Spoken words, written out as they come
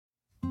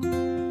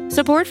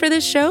Support for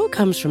this show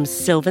comes from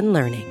Sylvan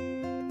Learning.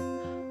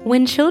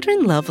 When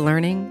children love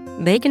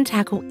learning, they can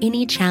tackle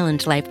any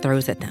challenge life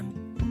throws at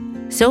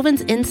them.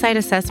 Sylvan's Insight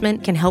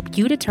Assessment can help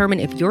you determine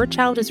if your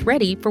child is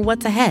ready for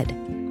what's ahead.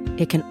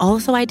 It can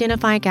also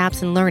identify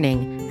gaps in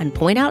learning and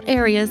point out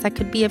areas that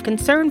could be of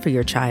concern for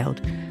your child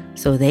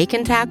so they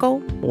can tackle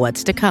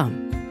what's to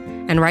come.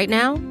 And right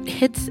now,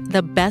 it's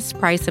the best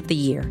price of the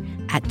year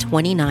at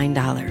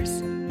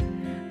 $29.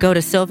 Go to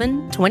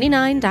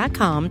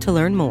sylvan29.com to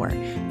learn more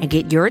and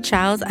get your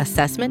child's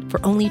assessment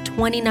for only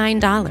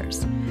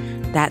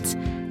 $29. That's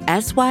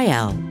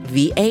SYLVAN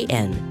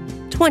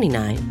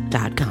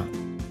 29.com.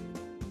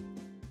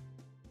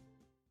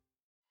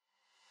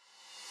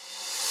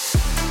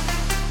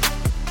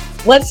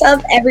 What's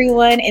up,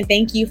 everyone, and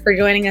thank you for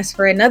joining us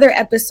for another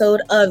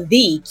episode of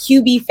the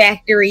QB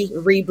Factory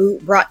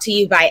Reboot, brought to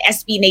you by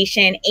SB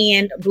Nation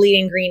and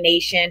Bleeding Green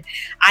Nation.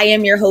 I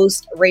am your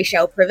host,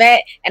 Raichele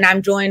Privette, and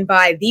I'm joined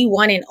by the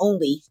one and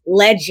only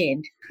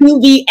legend,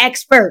 QB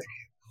expert,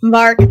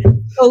 Mark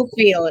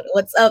Schofield.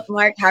 What's up,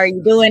 Mark? How are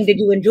you doing? Did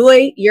you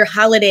enjoy your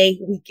holiday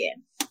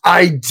weekend?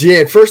 I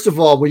did. First of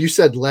all, when you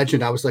said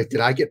legend, I was like, did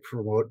I get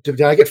promoted?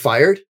 Did I get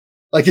fired?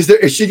 Like,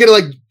 is she gonna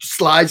like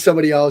slide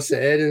somebody else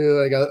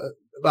in?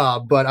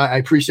 But I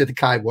appreciate the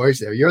kind words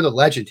there. You're the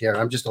legend here.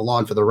 I'm just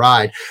along for the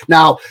ride.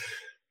 Now,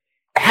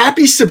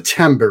 happy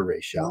September,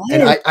 Raichele.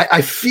 And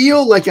I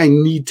feel like I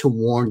need to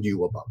warn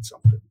you about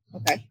something.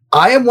 Okay.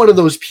 I am one of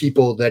those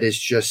people that is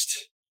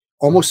just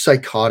almost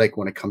psychotic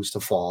when it comes to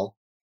fall.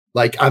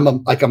 I'm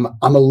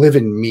a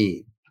living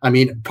meme. I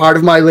mean, part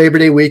of my Labor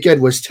Day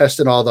weekend was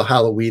testing all the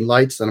Halloween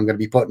lights that I'm going to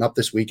be putting up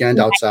this weekend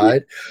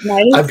outside.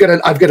 Nice. I've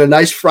got a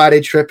nice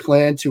Friday trip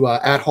planned to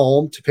at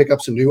home to pick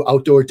up some new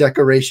outdoor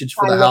decorations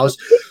for the house.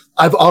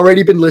 I've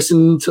already been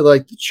listening to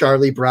like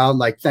Charlie Brown,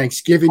 like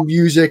Thanksgiving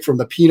music from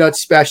the Peanuts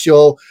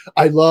special.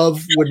 I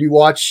love when we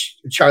watch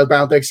Charlie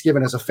Brown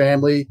Thanksgiving as a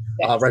family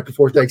right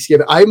before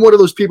Thanksgiving. I'm one of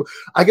those people.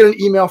 I get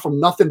an email from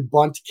Nothing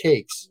Bunt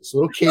Cakes, this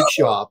little cake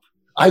shop.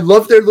 I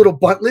love their little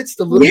buntlets,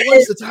 the little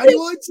ones, the tiny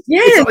ones. Yeah.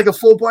 It's not like a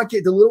full bunt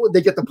cake. The little one,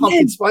 they get the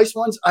pumpkin spice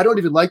ones. I don't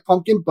even like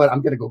pumpkin, but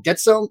I'm going to go get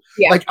some.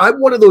 Yeah. Like,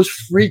 I'm one of those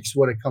freaks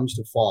when it comes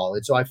to fall.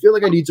 And so I feel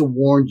like I need to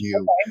warn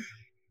you. Okay.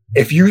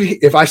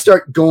 If I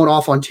start going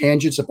off on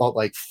tangents about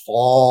like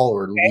fall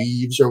or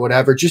leaves or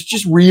whatever,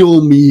 just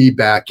reel me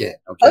back in.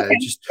 Okay.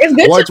 It's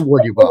good to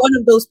warn you about. One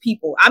of those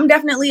people. I'm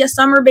definitely a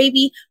summer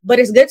baby, but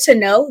it's good to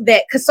know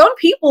that because some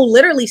people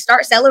literally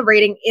start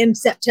celebrating in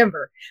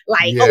September.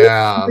 Like,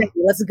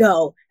 let's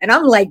go. And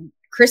I'm like,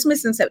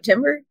 Christmas in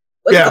September?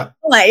 I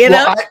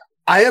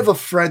have a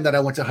friend that I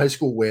went to high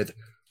school with.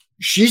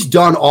 She's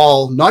done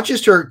not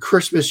just her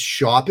Christmas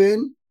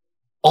shopping,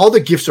 all the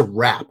gifts are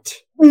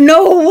wrapped.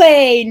 No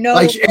way.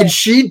 And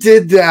she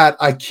did that.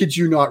 I kid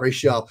you not,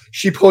 Raichele.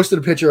 She posted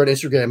a picture on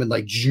Instagram in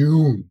like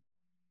June.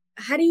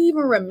 How do you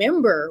even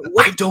remember?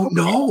 I don't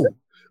know.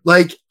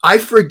 Like, I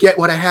forget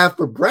what I have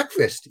for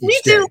breakfast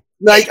each day.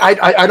 Like,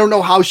 I don't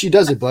know how she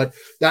does it, but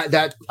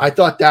that I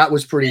thought that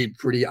was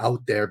pretty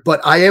out there.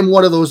 But I am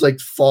one of those like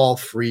fall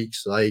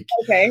freaks. Like,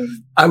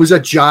 I was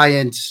at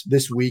Giants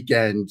this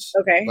weekend,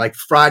 like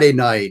Friday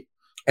night.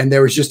 And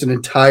there was just an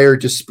entire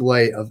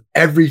display of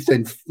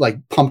everything like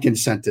pumpkin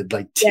scented,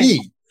 like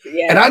tea.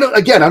 Yeah. And I don't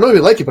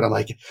even like it, but I'm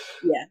like,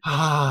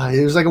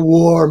 it was like a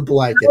warm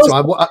blanket. So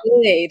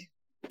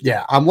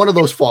I'm one of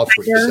those fall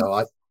freaks. So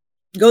I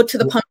go to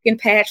the pumpkin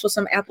patch with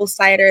some apple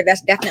cider.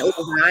 That's definitely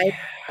the vibe.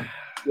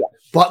 Yeah.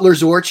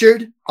 Butler's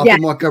Orchard up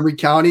in Montgomery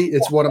County.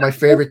 It's one of my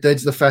favorite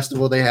things. The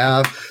festival they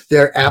have,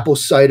 their apple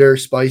cider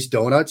spice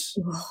donuts.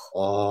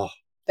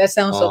 That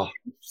sounds so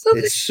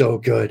good. It's so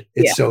good.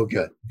 It's so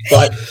good.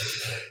 But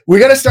we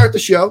got to start the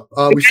show.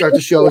 We start the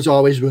show as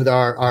always with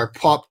our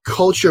pop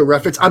culture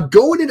reference. I'm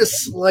going in a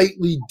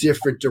slightly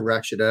different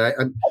direction.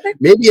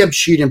 Maybe I'm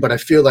cheating, but I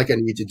feel like I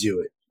need to do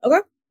it.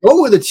 Okay.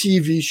 Go with a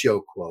TV show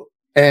quote.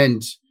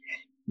 And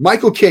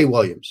Michael K.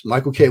 Williams,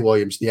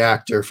 the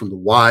actor from The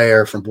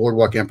Wire, from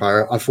Boardwalk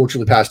Empire,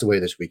 unfortunately passed away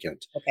this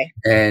weekend. Okay.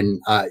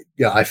 And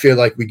I feel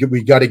like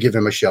we got to give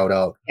him a shout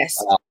out. Yes.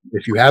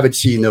 If you haven't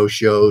seen those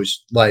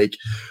shows, like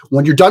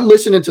when you're done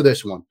listening to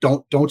this one,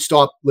 don't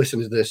stop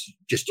listening to this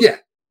just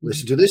yet.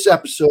 Listen to this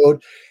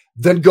episode,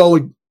 then go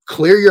and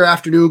clear your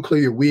afternoon,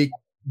 clear your week,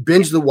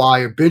 binge The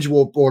Wire, binge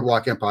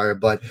Boardwalk Empire.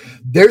 But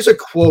there's a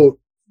quote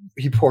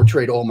he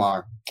portrayed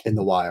Omar in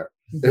The Wire.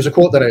 There's a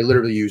quote that I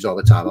literally use all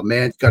the time. A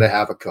man's got to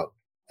have a coat.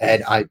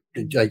 And I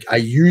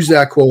use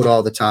that quote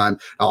all the time.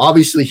 Now,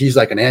 obviously, he's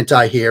like an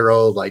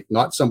anti-hero, like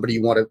not somebody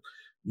you want to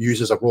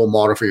use as a role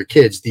model for your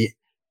kids. The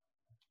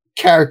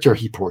character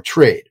he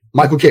portrayed,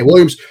 Michael K.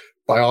 Williams,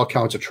 by all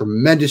accounts, a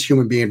tremendous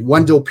human being.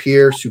 Wendell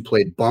Pierce, who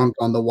played Bunk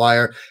on The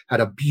Wire, had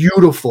a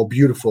beautiful,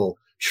 beautiful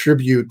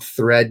tribute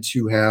thread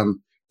to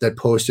him that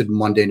posted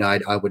Monday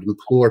night. I would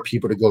implore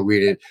people to go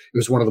read it. It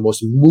was one of the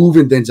most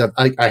moving things.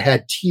 I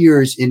had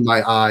tears in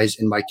my eyes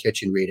in my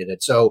kitchen reading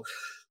it. So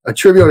a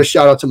tribute and a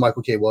shout out to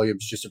Michael K.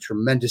 Williams, just a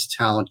tremendous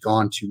talent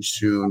gone too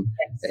soon.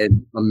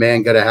 And a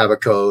man got to have a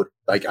code.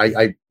 Like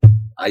I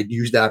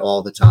use that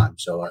all the time.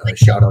 So a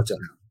shout out to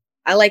him.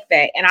 I like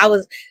that. And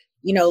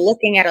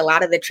looking at a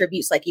lot of the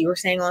tributes, like you were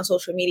saying on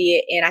social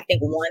media, and I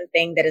think one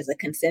thing that is a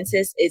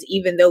consensus is,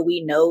 even though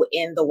we know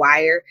in The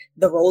Wire,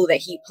 the role that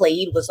he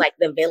played was like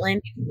the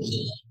villain,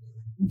 he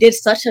did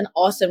such an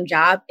awesome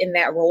job in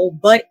that role,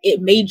 but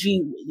it made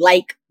you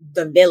like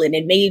the villain.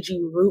 It made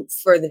you root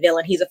for the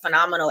villain. He's a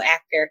phenomenal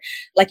actor.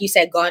 Like you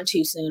said, gone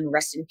too soon.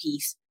 Rest in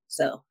peace.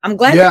 So I'm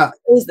glad that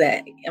was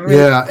that.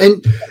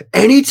 And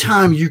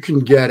anytime you can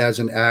get, as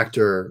an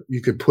actor,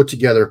 you could put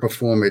together a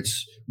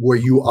performance where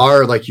you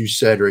are, like you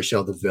said,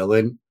 Raichele, the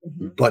villain,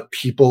 but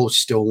people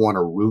still want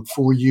to root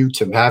for you,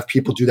 to have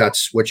people do that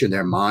switch in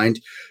their mind.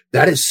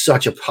 That is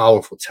such a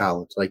powerful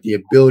talent. Like the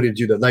ability to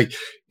do that, like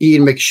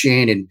Ian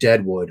McShane in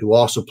Deadwood, who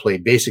also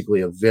played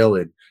basically a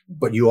villain,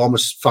 but you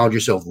almost found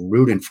yourself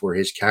rooting for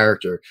his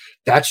character.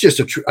 That's just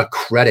a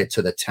credit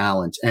to the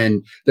talent.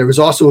 And there was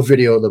also a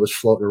video that was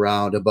floating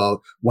around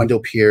about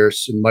Wendell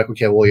Pierce and Michael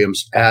K.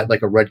 Williams at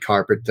like a red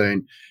carpet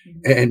thing.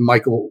 And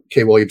Michael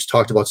K. Williams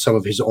talked about some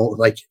of his own,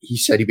 like he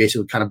said, he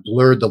basically kind of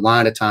blurred the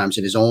line at times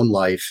in his own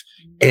life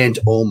and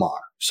Omar,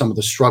 some of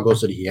the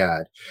struggles that he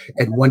had.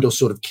 And Wendell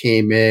sort of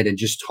came in and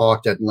just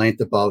talked at length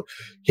about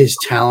his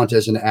talent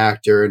as an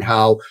actor and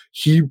how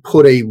he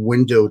put a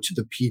window to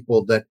the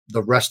people that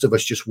the rest of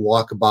us just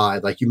walk by.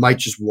 Like you might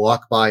just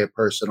walk by a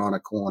person on a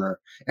corner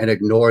and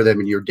ignore them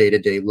in your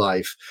day-to-day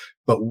life.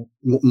 But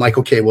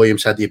Michael K.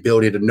 Williams had the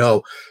ability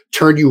to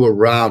turn you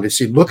around and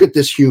see, look at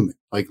this human,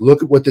 like,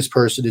 look at what this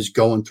person is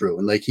going through.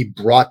 And like, he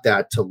brought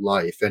that to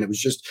life. And it was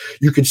just,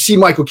 you could see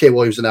Michael K.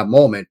 Williams in that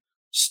moment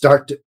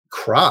start to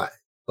cry.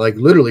 Like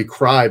literally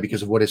cry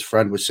because of what his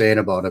friend was saying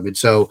about him. And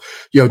so,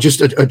 just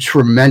a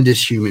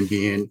tremendous human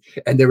being.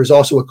 And there was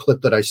also a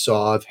clip that I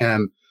saw of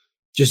him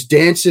just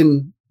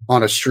dancing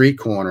on a street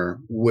corner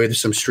with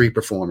some street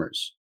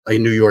performers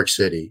in New York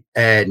City.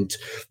 And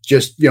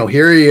just,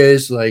 here he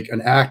is, like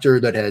an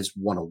actor that has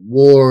won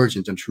awards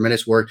and done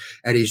tremendous work.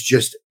 And he's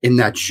just in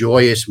that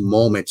joyous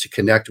moment to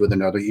connect with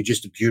another. It's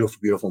just a beautiful,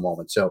 beautiful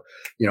moment. So,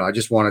 I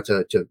just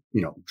wanted to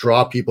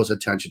draw people's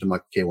attention to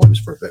Michael K. Williams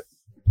for a bit.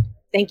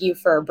 Thank you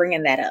for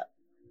bringing that up.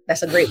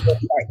 That's a great way to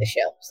start the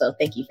show. So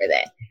thank you for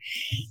that.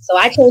 So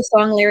I chose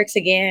song lyrics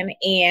again,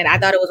 and I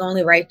thought it was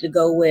only right to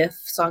go with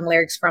song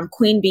lyrics from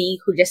Queen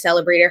Bee, who just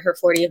celebrated her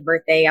 40th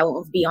birthday. I went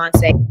with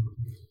Beyonce.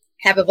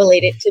 Happy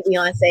belated to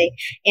Beyonce.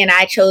 And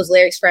I chose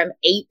lyrics from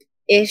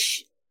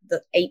Ape-ish,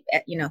 the Ape,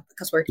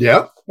 because we're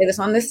this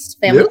on this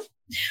family. Yep.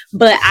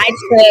 But I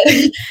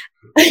said,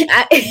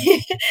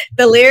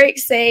 the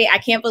lyrics say, "I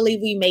can't believe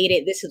we made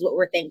it. This is what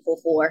we're thankful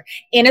for."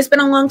 And it's been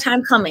a long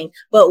time coming,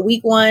 but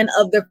week 1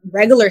 of the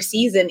regular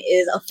season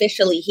is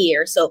officially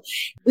here. So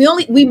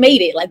we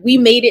made it. Like we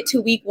made it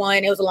to week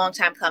 1. It was a long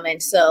time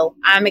coming. So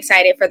I'm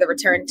excited for the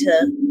return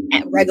to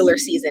regular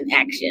season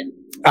action.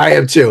 I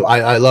am too.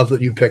 I love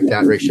that you picked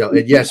that, Raichele.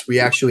 And yes, we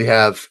actually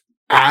have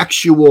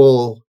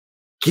actual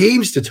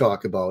games to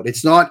talk about.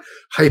 It's not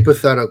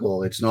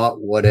hypothetical. It's not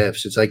what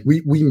ifs. It's like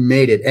we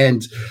made it.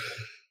 And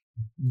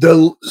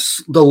the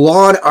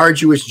long,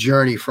 arduous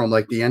journey from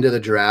like the end of the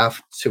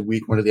draft to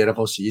week 1 of the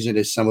NFL season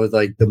is some of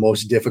like the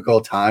most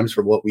difficult times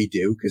for what we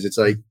do. Cause it's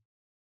like,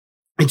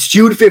 it's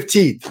June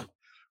 15th.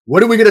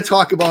 What are we going to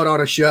talk about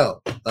on a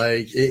show?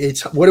 Like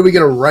what are we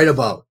going to write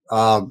about?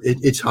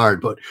 It's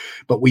hard,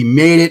 but we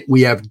made it.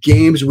 We have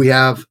games. We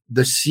have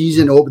the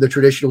the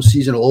traditional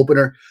season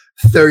opener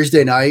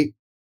Thursday night.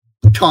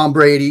 Tom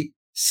Brady,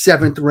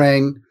 7th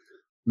ring,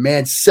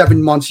 man,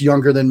 7 months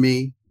younger than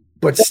me,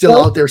 but still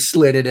out there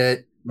slitting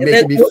it,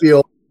 making me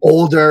feel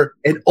older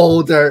and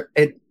older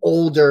and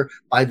older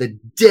by the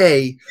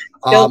day.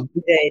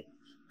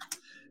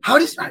 How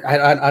does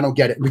I don't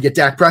get it? We get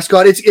Dak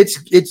Prescott.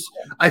 It's.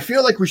 I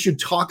feel like we should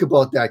talk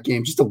about that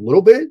game just a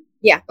little bit.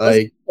 Yeah,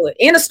 and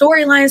the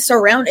storyline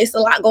it's a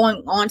lot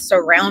going on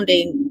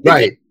surrounding.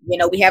 Right.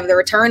 We have the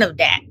return of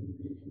Dak.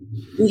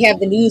 We have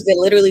the news that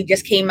literally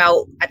just came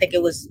out. I think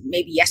it was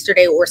maybe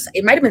yesterday or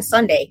it might have been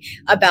Sunday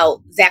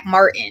about Zach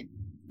Martin,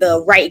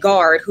 the right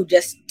guard who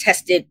just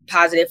tested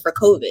positive for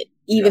COVID,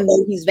 even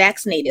though he's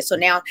vaccinated. So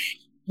now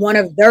one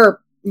of their,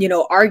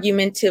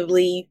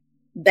 argumentatively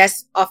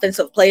best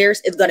offensive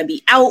players is going to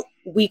be out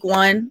week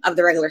 1 of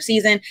the regular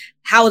season.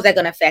 How is that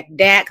going to affect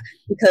Dak?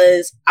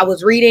 Because I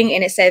was reading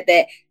and it said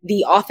that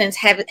the offense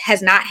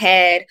has not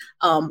had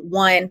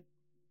one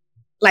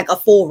like a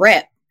full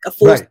rep, a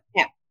full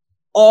snap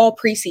all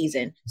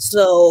preseason.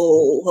 So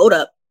hold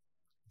up.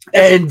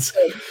 And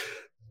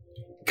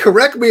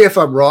correct me if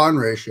I'm wrong,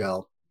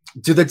 Raichele.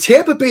 Do the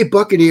Tampa Bay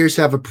Buccaneers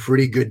have a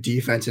pretty good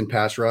defense and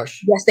pass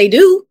rush? Yes, they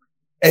do.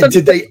 And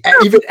did they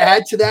even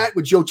add to that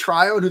with Joe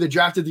Tryon, who they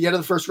drafted at the end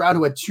of the first round,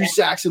 who had 2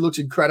 sacks and looks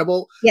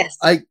incredible? Yes.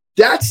 Like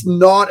that's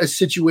not a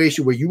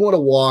situation where you want to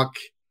walk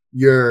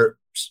your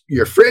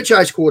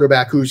franchise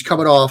quarterback who's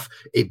coming off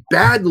a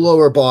bad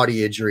lower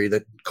body injury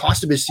that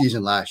cost him his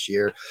season last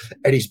year,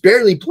 and he's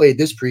barely played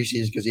this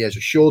preseason because he has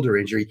a shoulder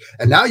injury.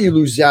 And now you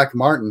lose Zach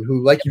Martin,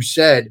 who, like you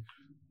said,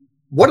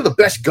 one of the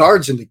best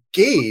guards in the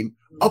game,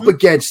 up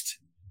against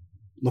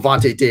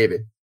Levante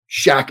David,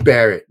 Shaq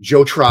Barrett,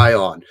 Joe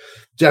Tryon.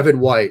 Devin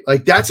White.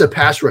 Like, that's a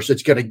pass rush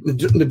that's going to,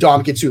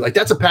 Ndamukong too. Like,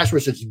 that's a pass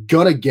rush that's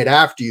going to get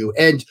after you.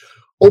 And,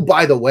 oh,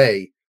 by the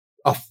way,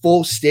 a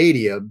full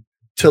stadium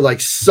to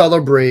like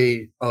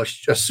celebrate a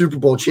Super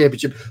Bowl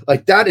championship.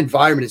 Like, that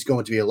environment is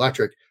going to be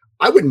electric.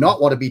 I would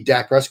not want to be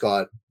Dak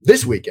Prescott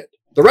this weekend.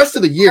 The rest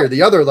of the year,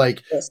 the other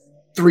like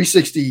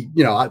 360,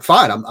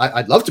 fine.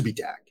 I'd love to be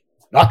Dak.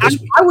 Not this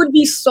week. I would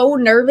be so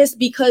nervous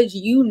because,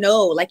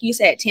 like you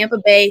said, Tampa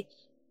Bay,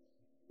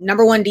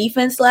 #1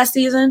 defense last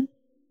season,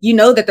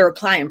 that they're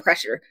applying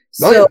pressure.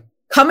 So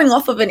coming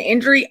off of an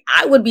injury,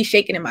 I would be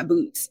shaking in my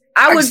boots.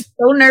 I was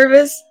so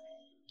nervous.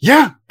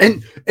 Yeah.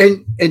 And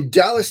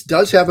Dallas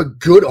does have a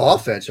good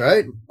offense,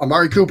 right?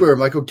 Amari Cooper,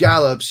 Michael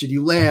Gallup,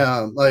 CeeDee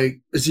Lamb, like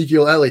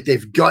Ezekiel Elliott,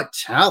 they've got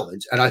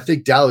talent. And I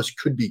think Dallas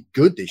could be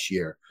good this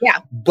year.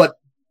 Yeah. But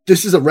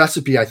this is a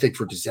recipe, I think,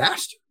 for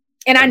disaster.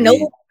 And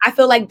I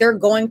feel like they're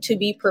going to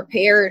be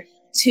prepared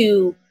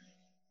to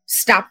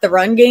stop the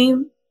run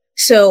game.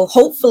 So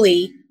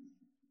hopefully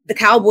the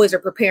Cowboys are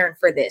preparing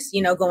for this,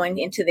 going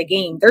into the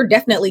game. They're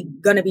definitely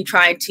going to be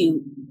trying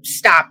to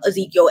stop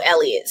Ezekiel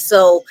Elliott.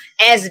 So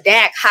as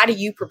Dak, how do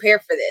you prepare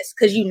for this?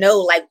 Because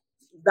like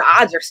the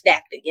odds are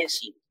stacked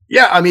against you.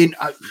 Yeah, I mean,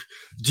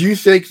 do you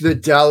think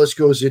that Dallas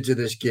goes into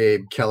this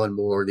game, Kellen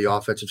Moore, the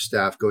offensive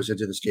staff goes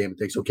into this game and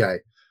thinks, okay,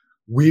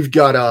 we've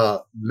got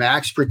a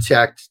max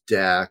protect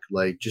Dak,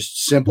 like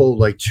just simple,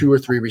 like 2 or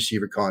 3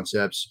 receiver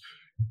concepts,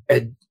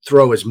 and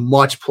throw as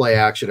much play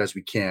action as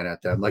we can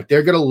at them. Like,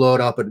 they're going to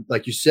load up, and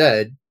like you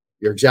said,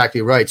 you're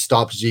exactly right,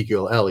 stop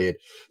Ezekiel Elliott.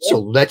 Yeah. So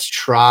let's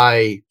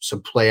try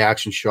some play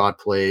action shot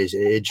plays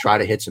and try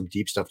to hit some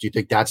deep stuff. Do you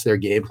think that's their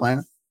game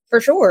plan?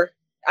 For sure.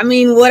 I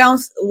mean, what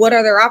else? What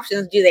other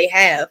options do they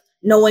have?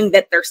 Knowing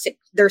that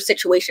their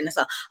situation is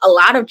a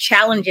lot of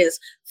challenges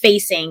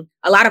facing,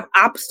 a lot of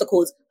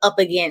obstacles up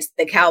against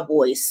the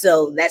Cowboys.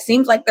 So that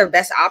seems like their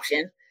best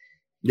option.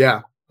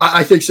 Yeah,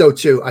 I think so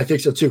too.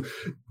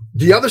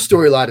 The other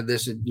storyline of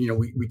this, and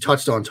we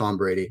touched on Tom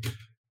Brady.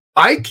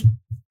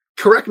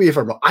 Correct me if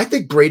I'm wrong, I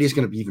think Brady's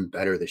going to be even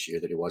better this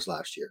year than he was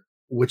last year,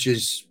 which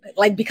is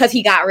like because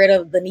he got rid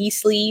of the knee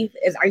sleeve.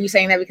 Are you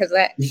saying that because of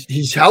that?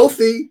 He's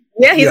healthy.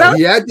 Yeah, he's healthy.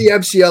 He had the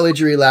MCL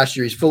injury last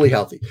year. He's fully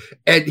healthy.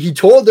 And he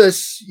told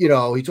us, in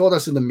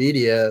the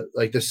media,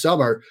 like this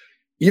summer,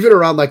 even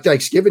around like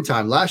Thanksgiving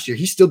time last year,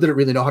 he still didn't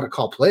really know how to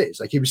call plays.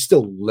 Like, he was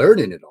still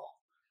learning it all.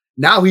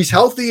 Now he's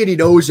healthy and he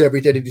knows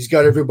everything and he's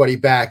got everybody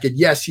back. And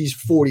yes, he's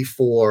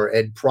 44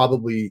 and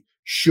probably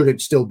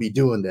shouldn't still be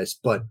doing this,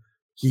 but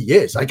he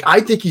is. Like,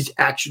 I think he's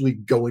actually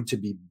going to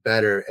be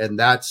better. And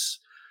that's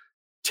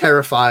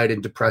terrified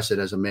and depressing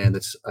as a man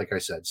that's, like I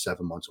said,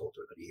 7 months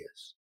older than he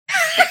is.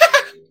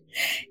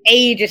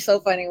 Age is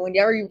so funny.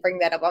 Whenever you bring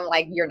that up, I'm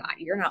like, you're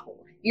not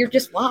old. You're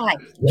just wise.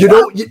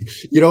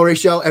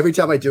 Raichele, every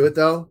time I do it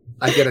though,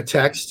 I get a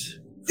text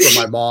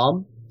from my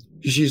mom.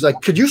 She's like,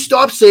 could you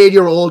stop saying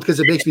you're old? Because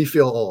it makes me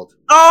feel old.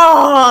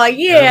 Oh,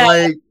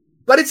 yeah.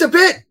 But it's a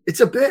bit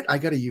I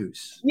got to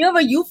use. You have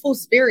a youthful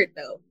spirit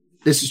though.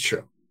 This is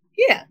true.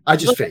 Yeah. I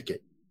just fake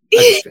it.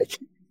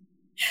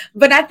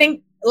 But I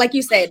think, like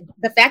you said,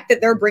 the fact that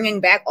they're bringing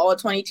back all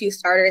 22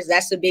 starters,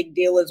 that's a big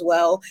deal as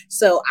well.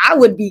 So I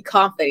would be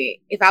confident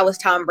if I was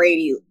Tom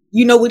Brady.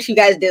 You know what you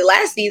guys did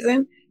last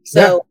season.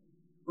 So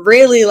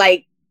really,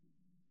 like,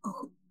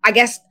 I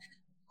guess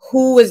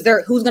who's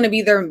going to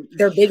be their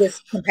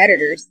biggest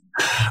competitors?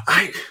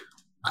 I'm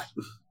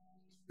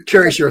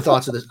curious your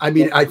thoughts on this. I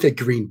mean, I think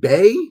Green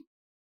Bay,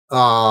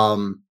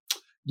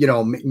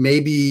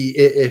 maybe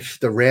if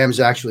the Rams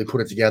actually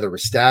put it together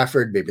with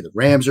Stafford, maybe the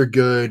Rams are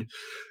good.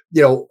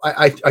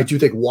 I do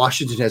think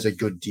Washington has a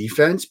good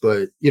defense,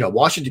 but,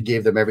 Washington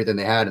gave them everything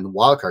they had in the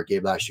wildcard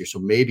game last year. So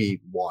maybe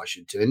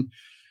Washington.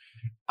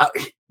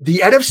 The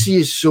NFC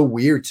is so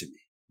weird to me.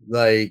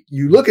 Like,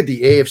 you look at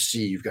the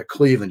AFC, you've got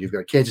Cleveland, you've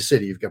got Kansas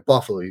City, you've got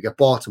Buffalo, you've got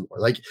Baltimore,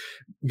 like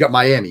you got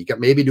Miami, you got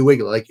maybe New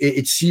England. Like,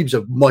 it seems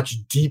a much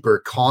deeper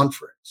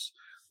conference.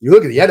 You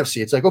look at the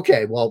NFC, it's like,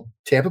 okay, well,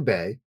 Tampa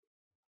Bay,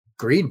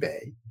 Green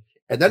Bay,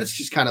 and then it's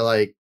just kind of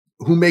like,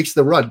 who makes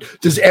the run?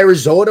 Does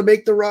Arizona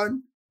make the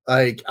run?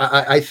 Like,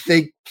 I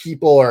think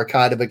people are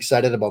kind of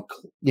excited about,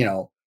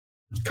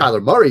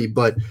 Kyler Murray,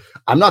 but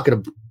I'm not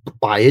going to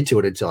buy into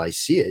it until I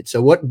see it.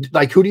 So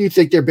who do you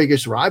think their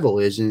biggest rival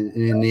is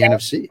in the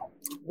NFC?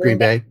 Green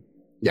Bay?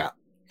 Yeah.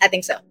 I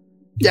think so.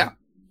 Yeah.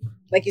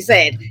 Like you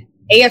said,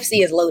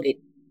 AFC is loaded.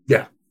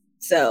 Yeah.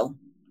 So.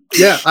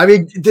 Yeah. I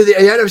mean, the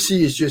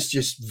NFC is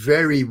just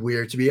very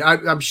weird to me.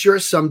 I'm sure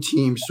some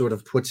team sort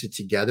of puts it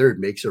together and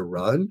makes a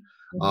run.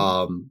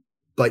 Mm-hmm.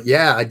 But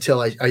yeah,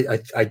 until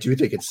I do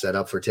think it's set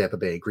up for Tampa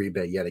Bay and Green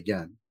Bay yet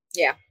again.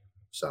 Yeah.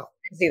 So.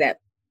 I can see that.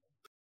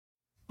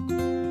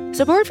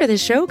 Support for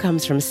this show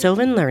comes from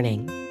Sylvan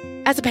Learning.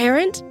 As a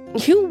parent,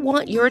 you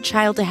want your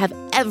child to have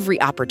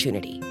every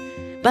opportunity,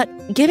 but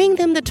giving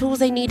them the tools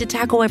they need to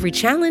tackle every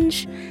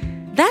challenge,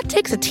 that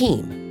takes a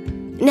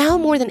team. Now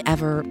more than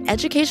ever,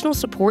 educational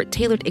support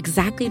tailored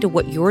exactly to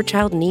what your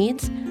child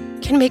needs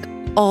can make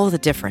all the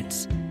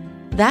difference.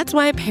 That's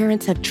why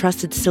parents have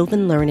trusted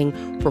Sylvan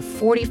Learning for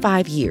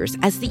 45 years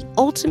as the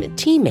ultimate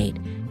teammate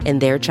in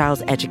their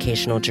child's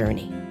educational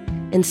journey,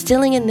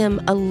 instilling in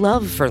them a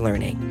love for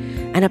learning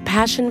and a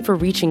passion for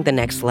reaching the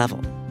next level.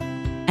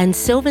 And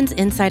Sylvan's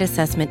Insight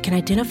Assessment can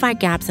identify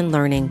gaps in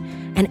learning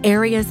and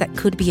areas that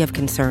could be of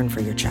concern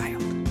for your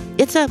child.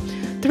 It's a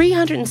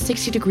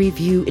 360-degree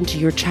view into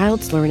your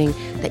child's learning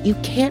that you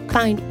can't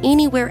find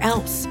anywhere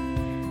else,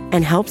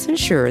 and helps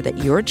ensure that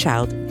your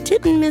child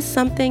didn't miss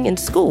something in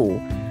school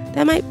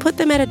that might put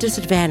them at a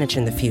disadvantage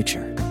in the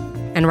future.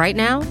 And right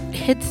now,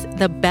 it's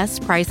the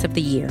best price of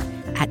the year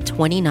at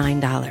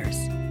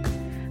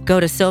 $29. Go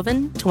to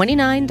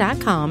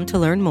sylvan29.com to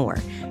learn more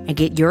and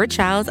get your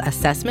child's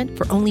assessment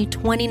for only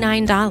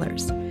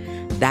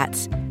 $29.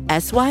 That's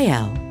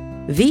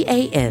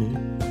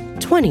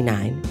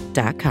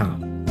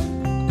SYLVAN29.com.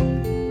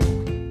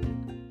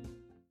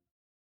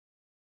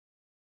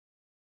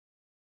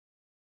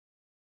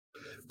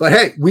 But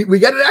hey, we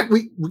got an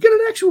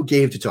actual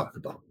game to talk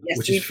about, yes,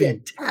 which is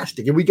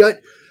fantastic, and we got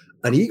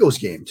an Eagles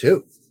game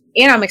too.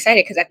 And I'm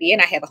excited because at the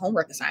end I have a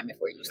homework assignment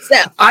for you. So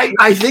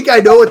I think I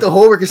know what the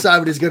homework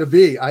assignment is going to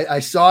be. I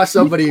saw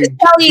somebody with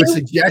a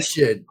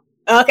suggestion.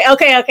 Okay.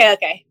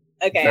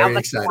 Very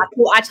excited.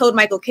 I told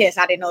Michael Kiss.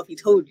 I didn't know if he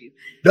told you.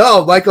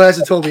 No, Michael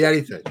hasn't told me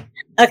anything.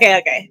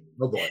 Okay.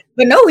 Oh boy.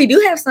 But no, we do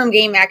have some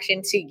game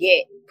action to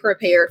get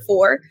prepared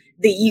for.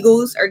 The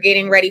Eagles are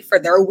getting ready for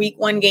their week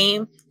 1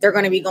 game. They're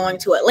going to be going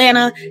to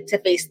Atlanta to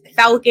face the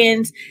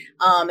Falcons.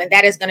 And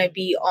that is going to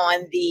be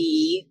on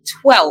the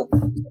 12th,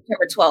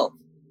 September 12th.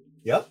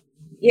 Yep.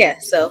 Yeah.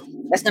 So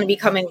that's going to be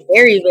coming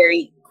very,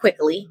 very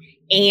quickly.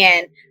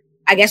 And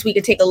I guess we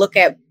could take a look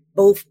at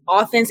both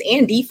offense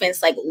and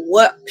defense. Like,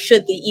 what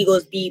should the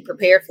Eagles be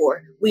prepared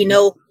for? We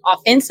know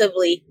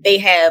offensively they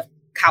have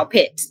Kyle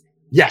Pitts.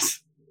 Yes.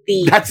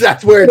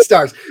 That's where it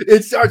starts.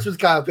 It starts with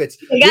Kyle Pitts.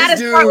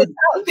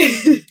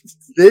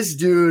 This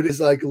dude is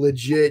like a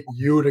legit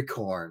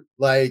unicorn.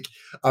 Like,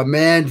 a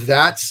man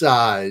that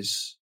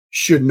size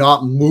should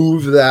not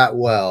move that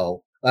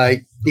well.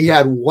 Like, he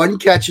had 1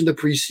 catch in the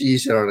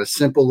preseason on a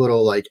simple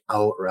little like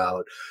out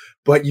route,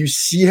 but you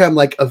see him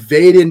like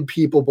evading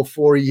people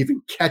before he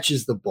even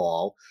catches the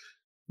ball.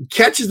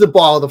 Catches the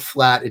ball in the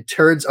flat, it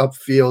turns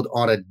upfield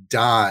on a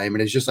dime,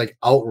 and it's just like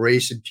out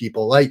racing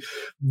people. Like,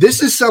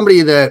 this is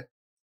somebody that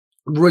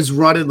was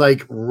running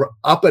like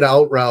up and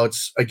out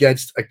routes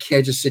against a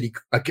Kentucky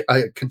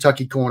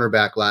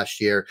cornerback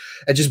last year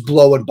and just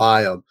blowing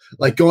by him,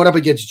 like going up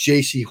against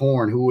JC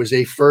Horn, who was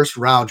a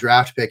 1st-round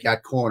draft pick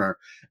at corner,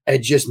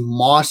 and just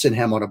mossing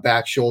him on a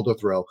back shoulder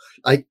throw.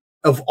 Like,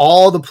 of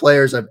all the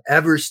players I've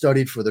ever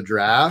studied for the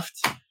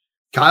draft,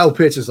 Kyle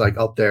Pitts is like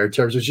up there in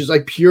terms of just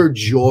like pure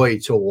joy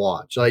to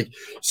watch. Like,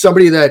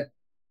 somebody that,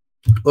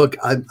 look,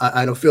 I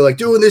don't feel like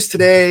doing this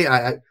today.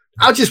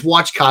 I'll just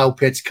watch Kyle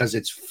Pitts because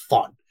it's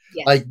fun.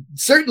 Yes. Like,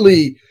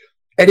 certainly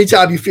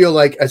anytime you feel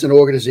like as an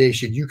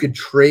organization you could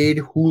trade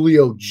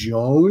Julio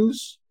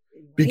Jones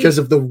because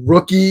of the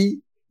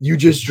rookie you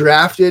just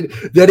drafted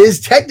that is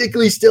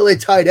technically still a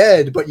tight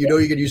end, but you know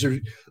you can use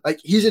him.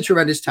 Like, he's a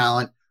tremendous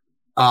talent.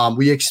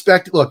 We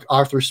expect, look,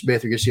 Arthur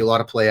Smith, you're going to see a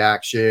lot of play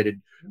action,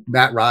 and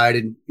Matt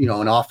Ryan, and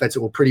an offense that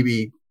will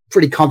be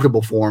pretty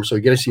comfortable for him. So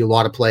you're going to see a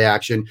lot of play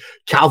action.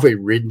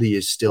 Calvin Ridley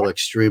is still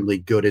extremely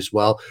good as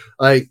well.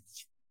 Like,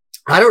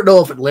 I don't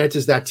know if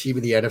Atlanta's that team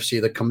in the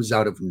NFC that comes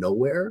out of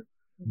nowhere,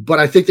 but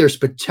I think there's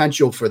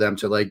potential for them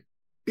to like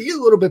be a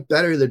little bit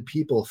better than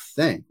people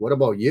think. What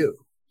about you?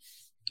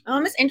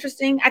 It's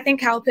interesting. I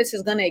think Kyle Pitts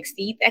is going to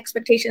exceed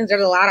expectations.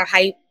 There's a lot of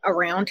hype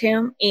around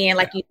him. And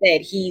like you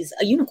said, he's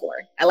a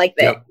unicorn. I like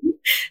that. Yep.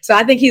 So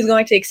I think he's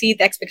going to exceed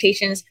the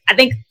expectations. I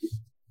think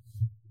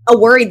a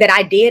worry that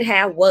I did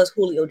have was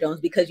Julio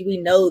Jones, because we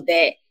know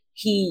that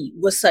he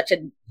was such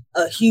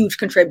a huge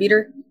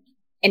contributor.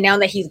 And now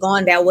that he's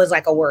gone, that was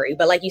like a worry.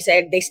 But like you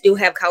said, they still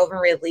have Calvin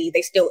Ridley.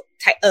 They still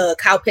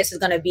Kyle Pitts is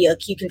going to be a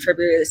key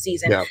contributor this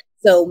season. Yeah.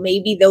 So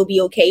maybe they'll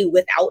be okay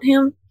without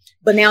him.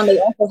 But now they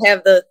also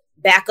have the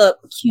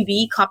backup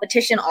QB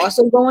competition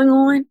also going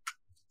on.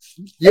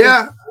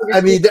 Yeah, I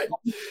mean,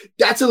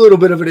 that's a little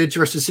bit of an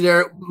interesting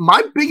scenario.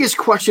 My biggest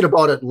question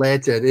about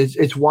Atlanta is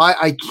it's why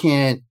I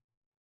can't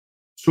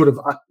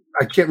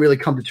I can't really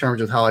come to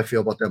terms with how I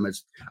feel about them.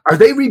 Are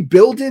they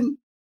rebuilding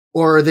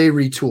or are they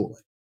retooling?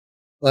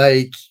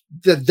 Like,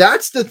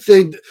 that's the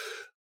thing.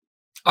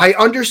 I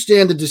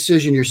understand the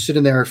decision. You're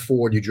sitting there at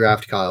Ford, you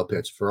draft Kyle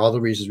Pitts for all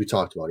the reasons we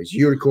talked about. He's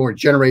unicorn,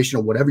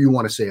 generational, whatever you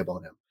want to say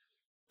about him.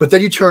 But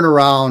then you turn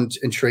around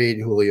and trade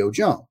Julio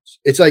Jones.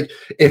 It's like,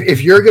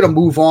 if you're going to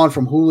move on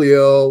from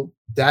Julio,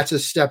 that's a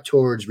step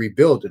towards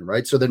rebuilding,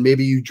 right? So then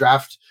maybe you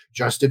draft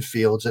Justin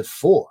Fields at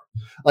 4.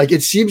 Like,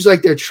 it seems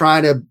like they're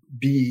trying to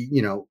be,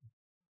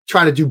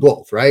 trying to do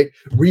both, right?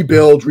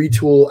 Rebuild,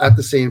 retool at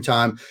the same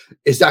time.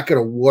 Is that going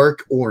to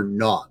work or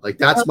not? Like,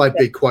 that's my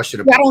big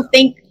question about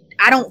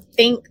I don't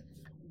think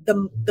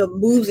the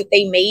moves that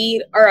they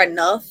made are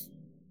enough.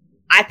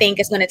 I think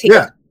it's going to take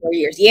 4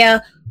 years.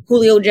 Yeah,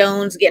 Julio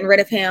Jones, getting rid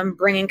of him,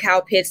 bringing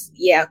Kyle Pitts,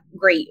 yeah,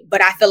 great.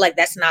 But I feel like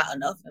that's not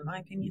enough, in my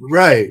opinion.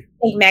 Right. I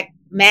think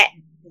Matt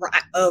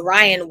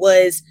Ryan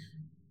was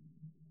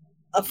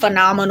a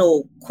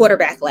phenomenal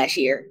quarterback last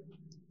year.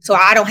 So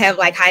I don't have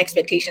like high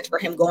expectations for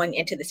him going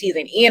into the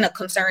season. And a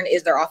concern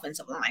is their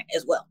offensive line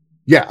as well.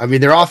 Yeah, I mean,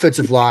 their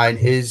offensive line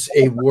is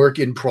a work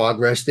in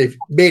progress. They've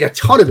made a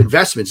ton of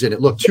investments in it.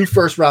 Look, 2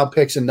 first-round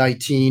picks in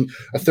 19,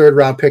 a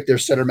third-round pick, their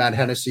center, Matt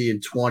Hennessy, in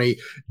 20.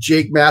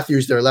 Jake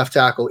Matthews, their left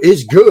tackle,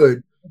 is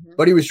good,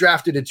 but he was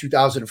drafted in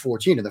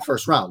 2014 in the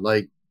first round.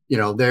 Like, you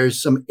know,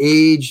 there's some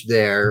age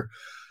there.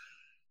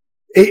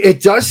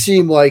 It does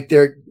seem like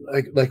they're,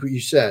 like what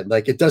you said,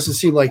 like it doesn't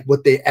seem like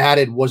what they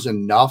added was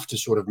enough to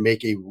sort of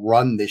make a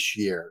run this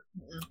year.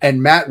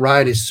 And Matt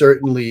Ryan is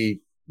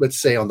certainly, let's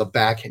say, on the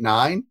back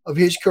 9 of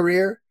his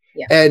career.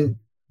 Yeah. And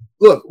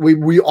look,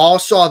 we all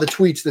saw the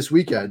tweets this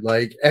weekend.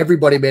 Like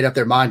everybody made up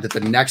their mind that the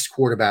next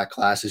quarterback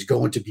class is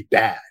going to be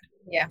bad.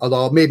 Yeah.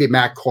 Although maybe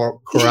Matt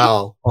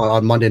Corral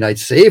on Monday night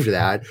saved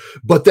that.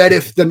 But that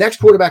if the next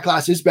quarterback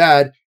class is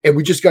bad and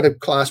we just got a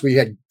class where you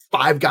had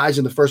 5 guys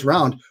in the first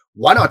round,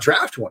 why not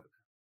draft one?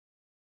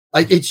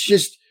 Like, it's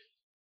just,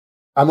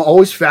 I'm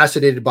always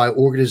fascinated by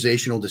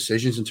organizational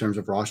decisions in terms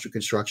of roster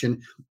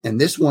construction. And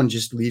this one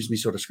just leaves me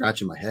sort of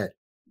scratching my head.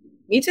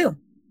 Me too.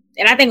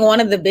 And I think one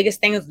of the biggest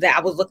things that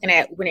I was looking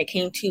at when it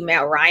came to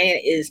Matt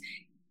Ryan is,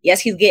 yes,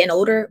 he's getting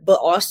older, but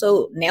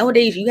also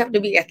nowadays you have to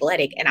be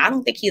athletic. And I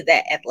don't think he's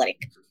that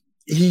athletic.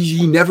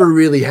 He never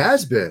really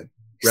has been,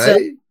 right? So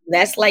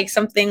that's like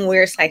something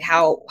where it's like,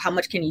 how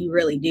much can you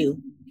really do?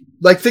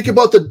 Like, think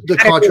about the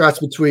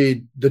contrast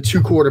between the 2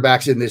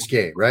 quarterbacks in this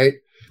game, right?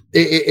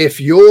 If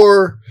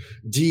you're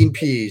Dean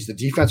Pease, the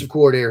defensive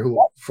coordinator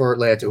for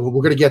Atlanta, who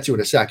we're going to get to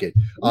in a second,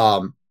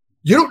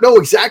 you don't know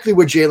exactly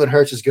where Jalen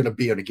Hurts is going to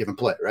be on a given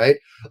play, right?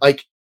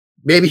 Like,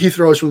 maybe he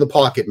throws from the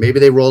pocket, maybe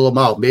they roll him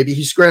out, maybe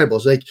he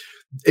scrambles. Like,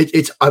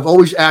 I've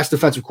always asked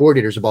defensive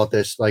coordinators about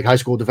this, like high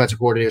school defensive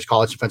coordinators,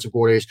 college defensive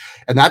coordinators,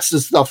 and that's the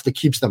stuff that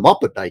keeps them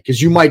up at night,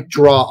 because you might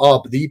draw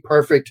up the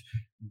perfect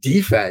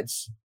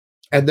defense,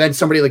 and then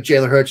somebody like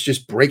Jalen Hurts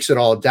just breaks it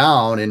all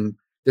down, and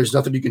there's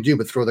nothing you can do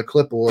but throw the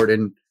clipboard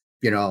and,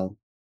 you know,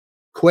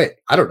 quit.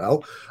 I don't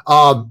know.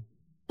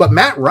 But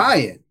Matt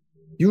Ryan,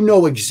 you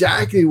know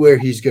exactly where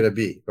he's going to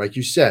be. Like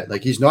you said,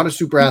 like he's not a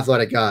super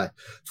athletic guy.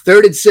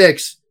 3rd and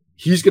 6,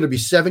 he's going to be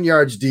 7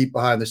 yards deep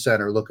behind the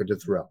center looking to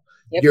throw.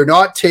 Yep. You're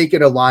not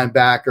taking a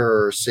linebacker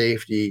or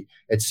safety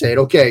and saying,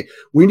 okay,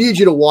 we need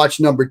you to watch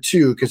number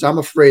 2 because I'm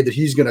afraid that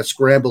he's going to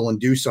scramble and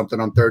do something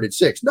on 3rd and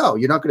 6. No,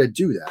 you're not going to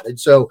do that. And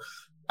so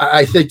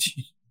I think,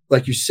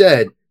 like you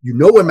said, you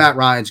know where Matt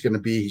Ryan's going to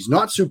be. He's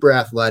not super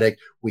athletic.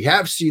 We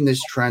have seen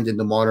this trend in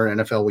the modern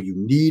NFL where you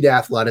need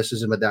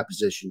athleticism at that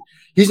position.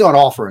 He's not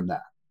offering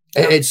that.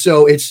 And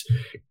so it's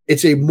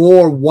a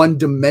more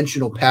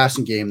one-dimensional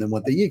passing game than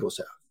what the Eagles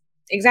have.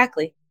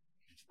 Exactly.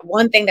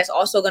 One thing that's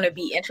also going to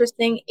be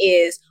interesting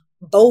is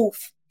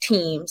both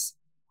teams'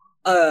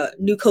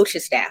 new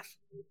coaching staff.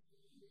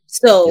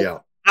 So yeah.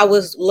 I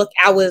was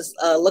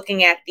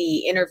looking at the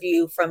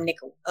interview from Nick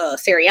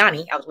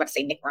Sirianni. I was about to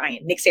say Nick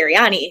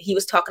Sirianni. And he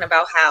was talking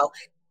about how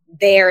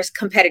there's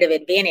competitive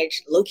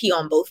advantage low-key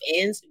on both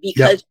ends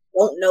because you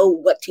don't know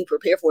what to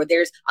prepare for.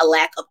 There's a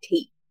lack of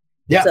tape.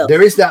 Yeah, so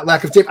there is that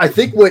lack of tape. I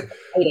think what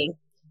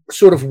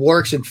sort of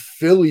works in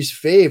Philly's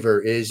favor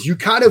is you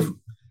kind of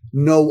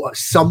know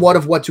somewhat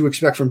of what to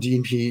expect from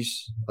Dean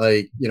Pease.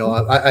 Like, you know,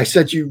 I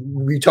said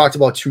we talked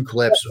about 2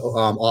 clips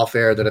off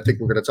air that I think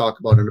we're going to talk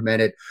about in a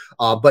minute,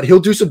 but he'll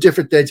do some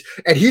different things.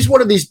 And he's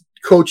one of these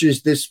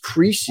coaches this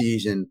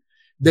preseason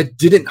that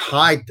didn't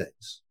hide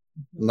things.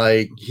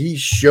 Like, he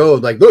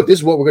showed, like, look, this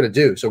is what we're going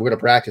to do. So we're going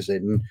to practice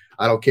it. And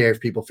I don't care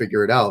if people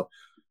figure it out.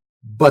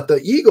 But the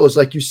Eagles,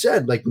 like you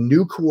said, like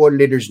new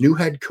coordinators, new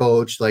head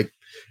coach, like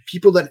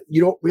people that you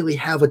don't really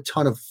have a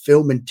ton of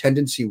film and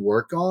tendency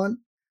work on.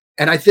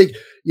 And I think,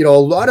 you know, a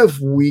lot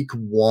of week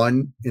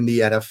 1 in the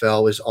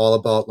NFL is all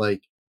about,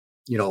 like,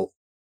 you know,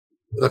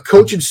 the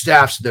coaching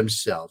staffs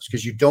themselves,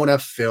 because you don't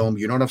have film,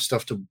 you don't have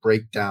stuff to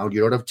break down, you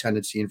don't have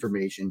tendency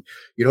information,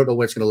 you don't know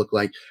what it's going to look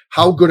like.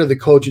 How good are the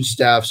coaching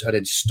staffs at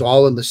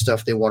installing the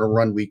stuff they want to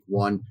run week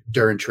 1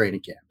 during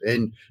training camp?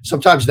 And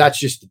sometimes that's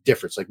just the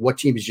difference. Like, what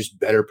team is just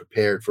better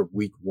prepared for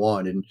week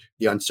 1 and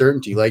the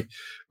uncertainty? Like,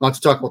 not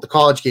to talk about the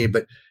college game,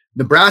 but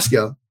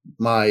Nebraska,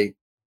 my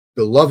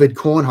beloved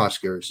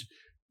Cornhuskers,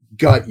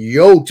 got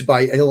yoked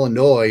by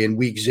Illinois in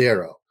week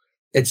 0.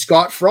 And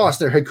Scott Frost,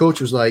 their head coach,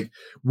 was like,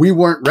 we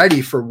weren't ready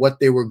for what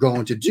they were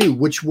going to do,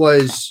 which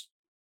was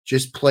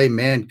just play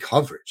man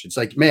coverage. It's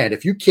like, man,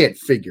 if you can't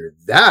figure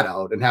that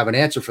out and have an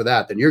answer for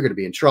that, then you're going to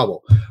be in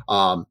trouble.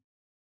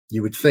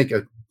 You would think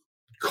a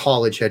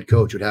college head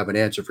coach would have an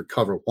answer for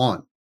cover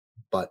 1,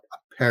 but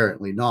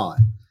apparently not.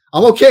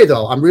 I'm okay,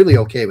 though. I'm really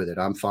okay with it.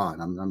 I'm fine.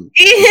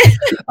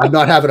 I'm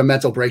not having a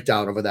mental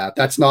breakdown over that.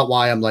 That's not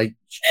why I'm like,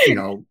 you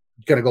know,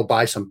 going to go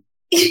buy some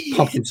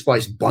pumpkin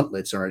spice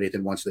buntlets or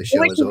anything once the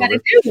show is over.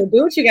 Do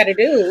what you got to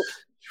do.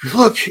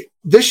 Look,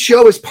 this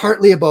show is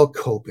partly about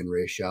coping,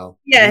 Raichele.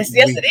 Yes,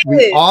 it is.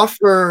 We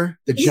offer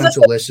the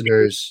gentle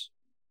listeners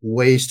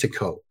ways to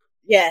cope.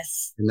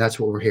 Yes. And that's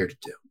what we're here to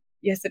do.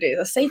 Yes, it is.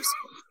 A safe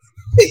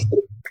space.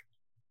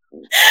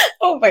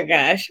 Oh, my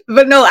gosh.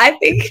 But no, I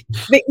think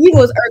the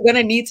Eagles are going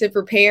to need to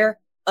prepare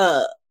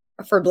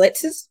for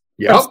blitzes.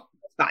 Yep.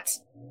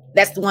 spots.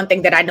 That's the one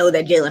thing that I know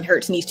that Jalen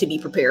Hurts needs to be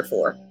prepared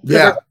for.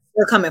 Yeah.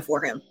 They're coming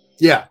for him.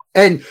 Yeah.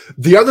 And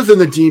the other thing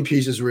that Dean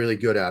Pease is really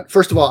good at,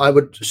 first of all, I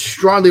would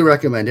strongly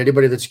recommend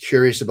anybody that's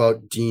curious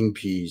about Dean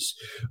Pease.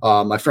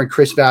 My friend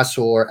Chris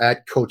Vassor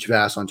at Coach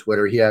Vass on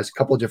Twitter, he has a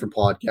couple of different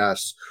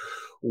podcasts.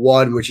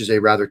 One, which is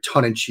a rather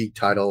tongue-in-cheek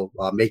title,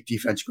 Make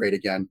Defense Great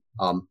Again.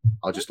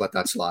 I'll just let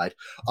that slide.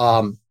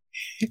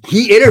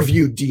 He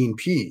interviewed Dean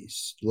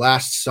Pease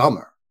last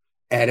summer,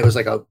 and it was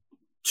like a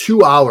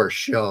 2-hour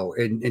show,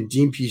 and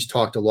Dean Pease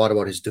talked a lot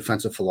about his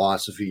defensive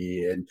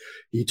philosophy, and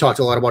he talked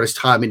a lot about his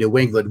time in New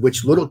England,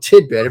 which little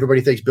tidbit,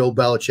 everybody thinks Bill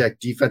Belichick,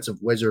 defensive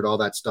wizard, all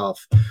that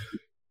stuff.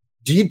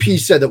 Dean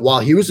Pease said that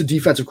while he was a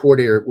defensive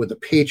coordinator with the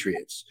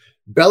Patriots,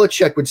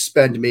 Belichick would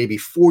spend maybe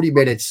 40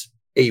 minutes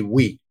a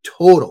week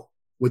total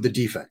with the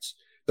defense.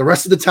 The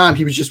rest of the time,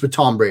 he was just with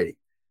Tom Brady.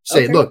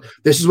 Saying, look,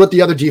 this is what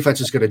the other defense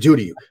is going to do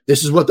to you.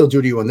 This is what they'll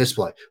do to you on this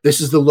play. This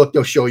is the look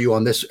they'll show you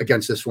on this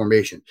against this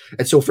formation.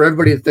 And so for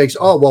everybody that thinks,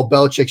 oh, well,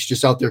 Belichick's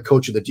just out there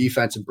coaching the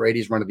defense and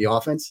Brady's running the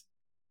offense,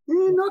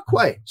 not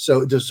quite.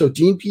 So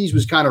Dean Pease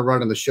was kind of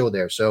running the show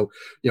there. So,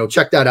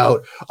 check that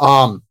out.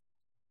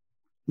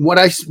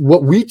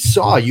 What we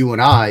saw, you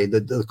and I,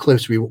 the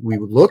clips we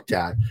looked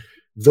at,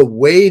 the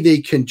way they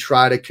can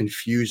try to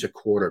confuse a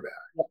quarterback,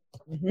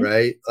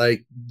 right?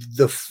 Like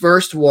the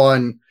first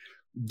one,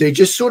 they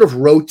just sort of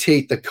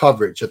rotate the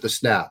coverage at the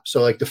snap.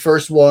 So like the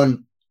first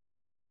one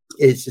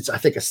it's I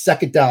think a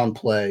second down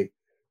play,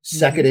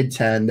 second and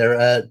 10. They're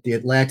at the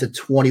Atlanta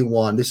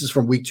 21. This is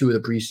from week 2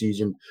 of the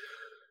preseason.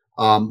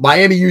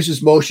 Miami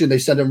uses motion. They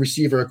send a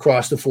receiver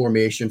across the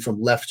formation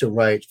from left to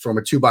right, from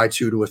a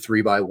 2x2 to a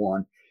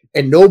 3x1.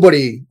 And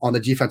nobody on the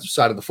defensive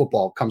side of the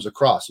football comes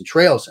across and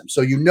trails him.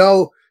 So your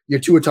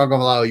Tua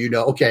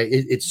Tagovailoa, okay,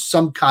 it's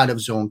some kind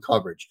of zone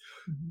coverage.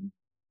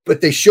 But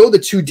they show the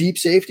 2 deep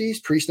safeties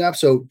pre-snap.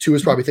 So Tua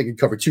is probably thinking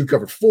cover 2,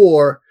 cover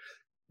 4.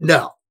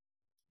 No.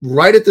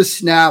 Right at the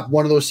snap,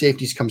 one of those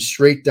safeties comes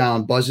straight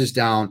down, buzzes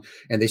down,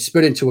 and they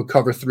spit into a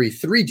cover 3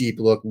 deep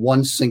look,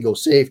 one single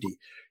safety.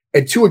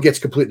 And Tua gets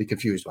completely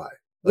confused by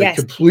it.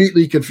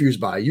 Completely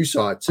confused by it. You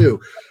saw it too,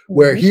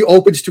 where he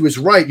opens to his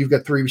right. You've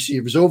got 3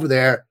 receivers over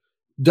there,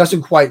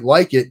 doesn't quite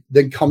like it,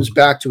 then comes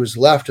back to his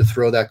left to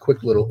throw that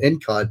quick little in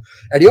cut.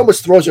 And he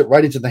almost throws it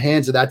right into the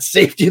hands of that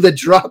safety that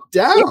dropped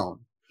down.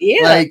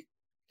 Yeah.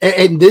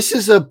 And this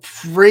is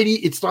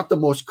it's not the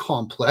most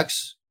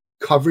complex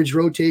coverage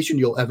rotation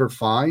you'll ever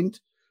find,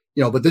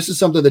 but this is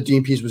something that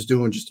Dean Pease was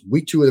doing just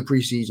week 2 of the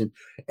preseason,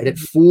 and it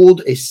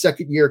fooled a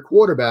second-year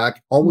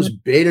quarterback,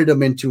 almost baited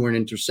him into an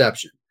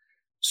interception.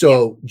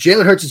 So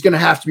Jalen Hurts is going to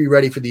have to be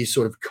ready for these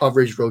sort of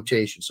coverage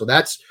rotations. So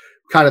that's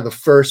kind of the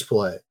first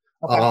play.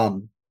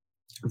 Okay.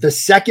 The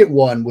second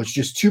one was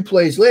just 2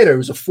 plays later. It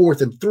was a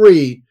 4th and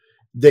 3.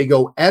 They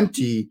go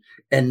empty,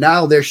 and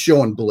now they're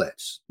showing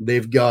blitz.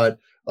 They've got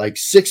like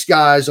 6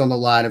 guys on the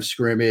line of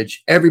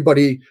scrimmage.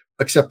 Everybody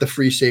except the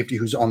free safety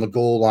who's on the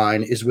goal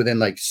line is within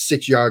like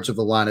 6 yards of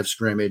the line of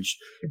scrimmage.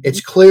 It's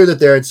clear that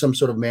they're in some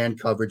sort of man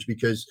coverage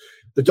because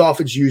the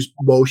Dolphins use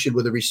motion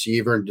with a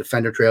receiver and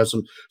defender trails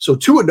them. So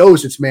Tua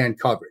knows it's man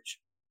coverage,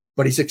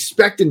 but he's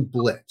expecting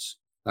blitz.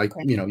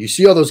 You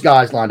see all those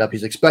guys lined up.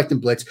 He's expecting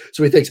blitz.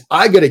 So he thinks,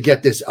 I got to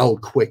get this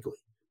out quickly.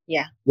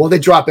 Yeah. Well, they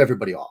drop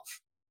everybody off.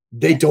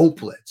 They don't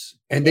blitz,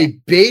 and they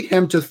bait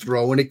him to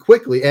throw in it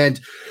quickly.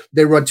 And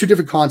they run 2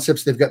 different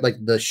concepts. They've got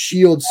like the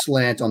shield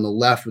slant on the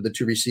left with the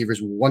 2 receivers.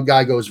 One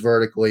guy goes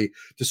vertically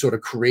to sort of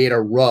create a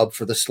rub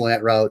for the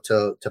slant route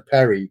to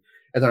Perry.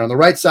 And then on the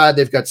right side,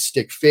 they've got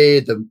stick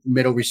fade. The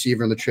middle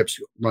receiver in the trips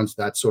runs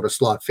that sort of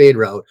slot fade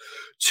route.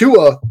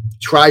 Tua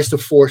tries to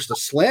force the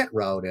slant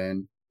route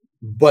in,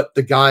 but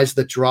the guys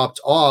that dropped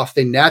off,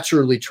 they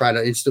naturally try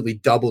to instantly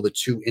double the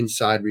 2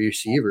 inside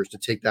receivers to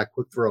take that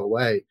quick throw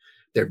away.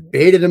 They're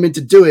baited him into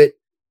do it,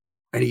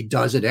 and he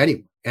does it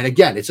anyway. And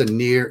again, it's a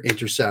near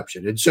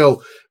interception. And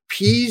so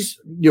Pease,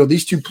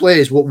 these 2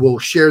 plays, we'll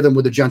share them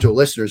with the gentle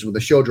listeners when the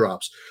show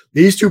drops.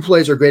 These 2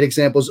 plays are great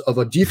examples of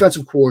a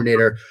defensive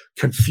coordinator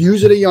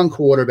confusing a young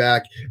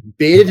quarterback,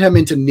 baited him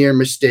into near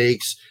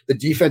mistakes. The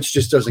defense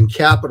just doesn't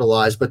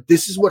capitalize. But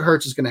this is what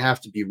Hurts is going to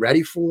have to be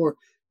ready for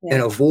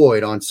and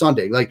avoid on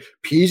Sunday. Like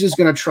Pease is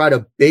going to try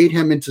to bait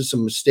him into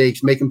some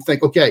mistakes, make him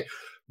think, okay,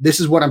 this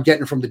is what I'm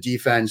getting from the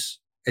defense.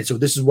 And so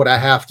this is what I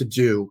have to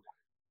do.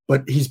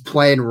 But he's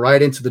playing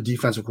right into the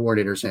defensive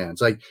coordinator's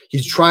hands. Like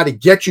he's trying to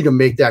get you to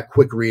make that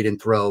quick read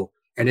and throw.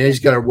 And then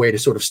he's got a way to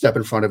sort of step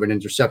in front of an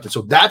interceptor.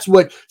 So that's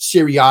what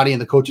Sirianni and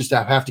the coaching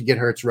staff have to get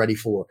Hurts ready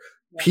for.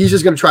 Pease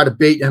is going to try to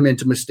bait him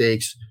into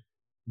mistakes.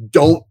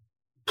 Don't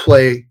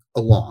play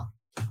along.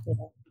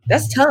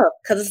 That's tough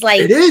because it's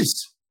like, it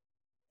is.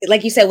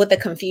 Like you said, with the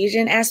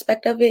confusion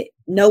aspect of it,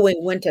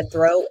 knowing when to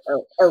throw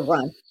or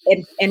run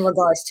in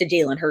regards to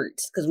Jalen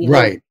Hurts. Because we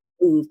know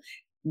move.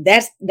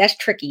 That's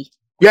tricky.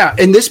 Yeah,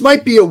 and this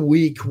might be a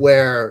week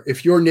where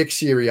if you're Nick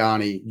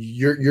Sirianni,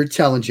 you're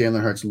telling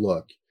Jalen Hurts,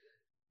 look,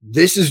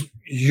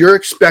 you're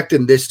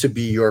expecting this to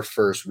be your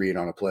first read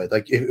on a play.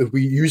 Like if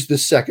we use the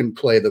second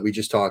play that we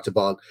just talked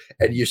about,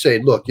 and you say,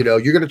 look, you're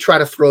going to try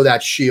to throw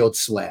that shield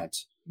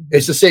slant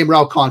It's the same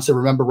route concept.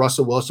 Remember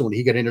Russell Wilson when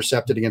he got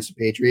intercepted against the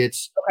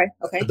Patriots?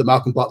 Okay. The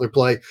Malcolm Butler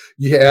play.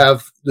 You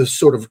have the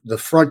sort of the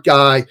front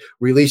guy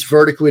release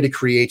vertically to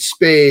create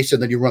space,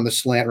 and then you run the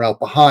slant route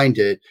behind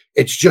it.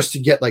 It's just to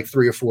get like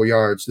 3 or 4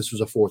 yards. This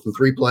was a 4th and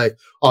 3 play.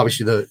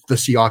 Obviously, the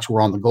Seahawks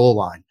were on the goal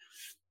line.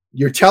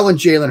 You're telling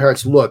Jalen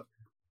Hurts, look,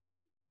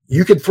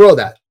 you can throw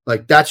that.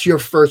 Like, that's your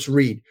first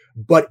read.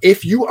 But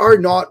if you are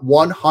not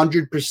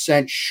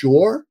 100%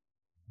 sure,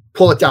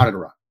 pull it down and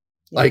run.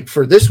 Like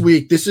for this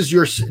week, this is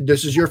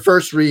your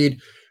first read.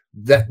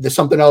 That there's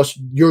something else.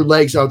 Your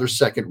legs are their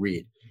second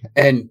read.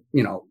 And,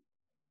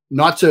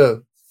 not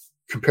to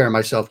compare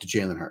myself to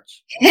Jalen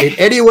Hurts in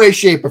any way,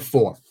 shape, or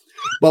form.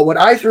 But when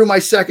I threw my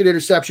second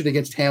interception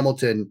against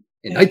Hamilton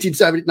in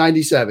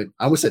 1997,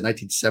 I almost said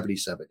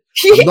 1977.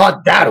 I'm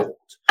not that old.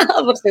 I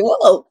was going to say,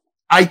 whoa.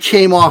 I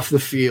came off the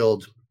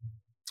field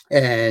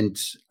and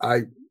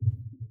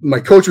my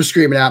coach was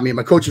screaming at me.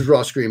 My coaches were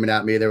all screaming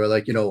at me. They were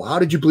like, how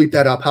did you bleep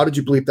that up? How did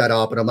you bleep that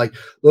up? And I'm like,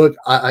 look,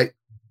 I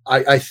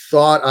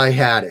thought I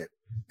had it.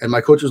 And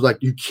my coach was like,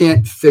 you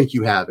can't think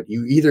you have it.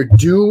 You either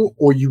do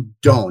or you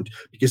don't.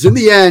 Because in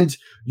the end,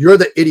 you're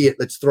the idiot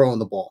that's throwing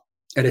the ball.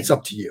 And it's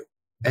up to you.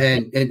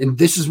 And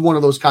this is one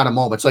of those kind of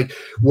moments. Like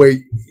where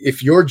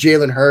if you're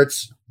Jalen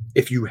Hurts,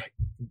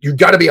 you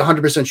got to be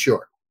 100%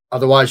 sure.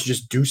 Otherwise,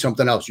 just do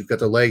something else. You've got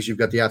the legs, you've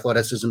got the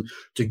athleticism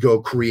to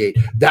go create.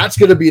 That's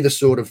going to be the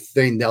sort of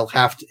thing he'll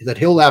have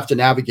to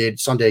navigate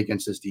Sunday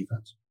against this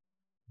defense.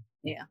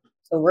 Yeah.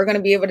 So we're going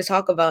to be able to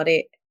talk about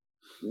it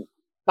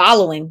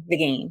following the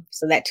game.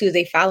 So that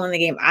Tuesday following the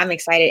game, I'm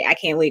excited. I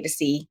can't wait to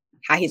see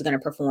how he's going to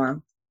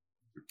perform.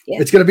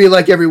 Yeah. It's going to be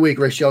like every week,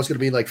 Raichele. It's going to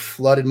be like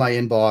flooded my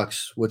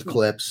inbox with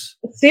clips.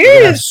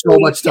 Seriously, so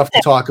much stuff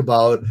to talk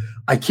about.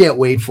 I can't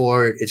wait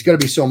for it. It's going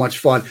to be so much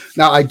fun.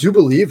 Now, I do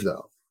believe,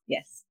 though.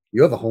 Yes.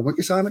 You have a homework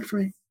assignment for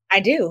me? I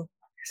do.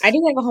 I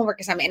do have a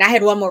homework assignment. And I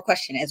had one more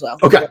question as well.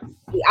 Okay.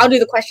 I'll do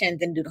the question and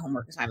then do the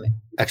homework assignment.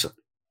 Excellent.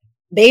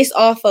 Based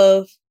off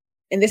of,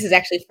 and this is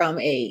actually from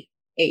a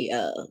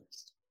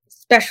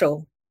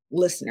special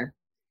listener.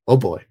 Oh,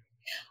 boy.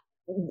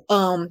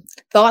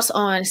 Thoughts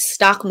on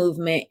stock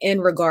movement in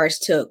regards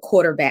to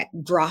quarterback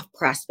draft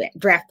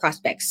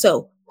prospects.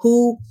 So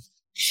who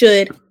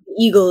should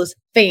Eagles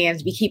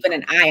fans be keeping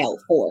an eye out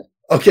for?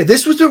 Okay,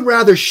 this was a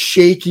rather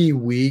shaky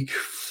week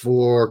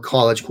for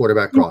college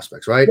quarterback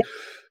prospects, right?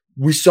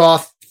 We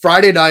saw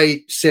Friday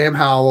night, Sam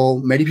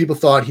Howell. Many people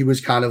thought he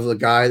was kind of the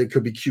guy that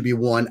could be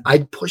QB1.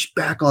 I'd push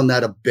back on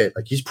that a bit.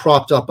 Like he's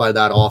propped up by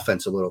that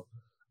offense a little.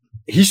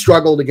 He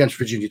struggled against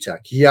Virginia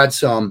Tech. He had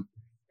some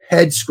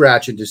head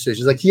scratching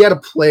decisions. Like he had a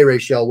play,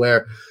 Raichele,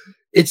 where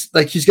it's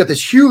like he's got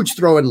this huge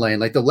throwing lane.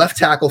 Like the left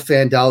tackle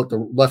fanned out, the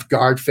left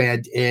guard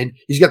fanned in.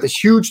 He's got this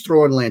huge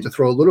throwing lane to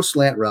throw a little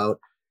slant route.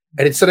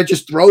 And instead of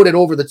just throwing it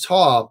over the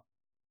top,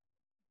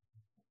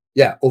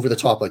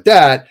 like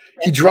that,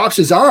 he drops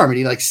his arm and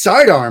he like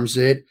sidearms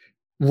it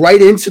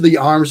right into the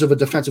arms of a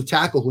defensive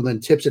tackle who then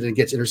tips it and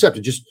gets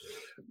intercepted.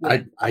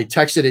 I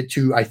texted it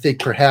to, I think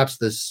perhaps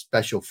the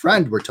special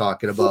friend we're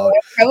talking about.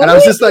 And I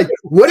was just like,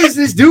 what is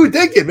this dude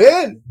thinking,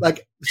 man?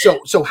 Like,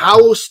 so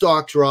Howell's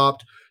stock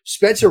dropped.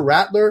 Spencer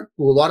Rattler,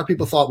 who a lot of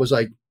people thought was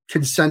like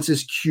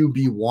consensus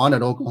QB1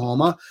 at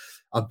Oklahoma,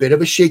 a bit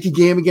of a shaky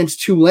game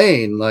against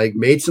Tulane, like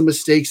made some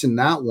mistakes in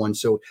that one.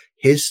 So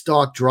his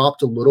stock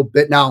dropped a little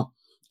bit. Now,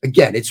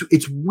 again,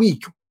 it's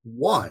week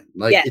 1.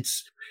 Like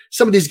it's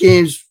some of these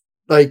games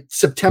like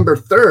September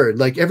 3rd.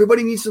 Like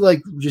everybody needs to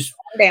like just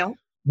down.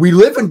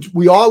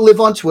 We all live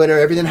on Twitter.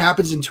 Everything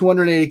happens in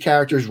 280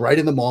 characters right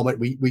in the moment.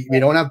 We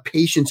don't have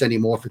patience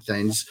anymore for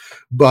things.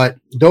 But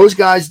those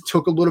guys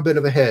took a little bit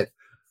of a hit.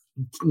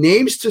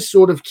 Names to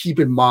sort of keep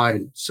in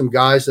mind, some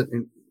guys that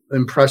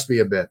impressed me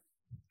a bit.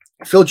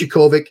 Phil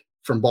Jakovic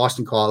from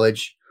Boston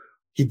College.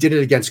 He did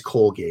it against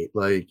Colgate.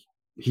 Like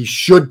he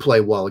should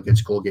play well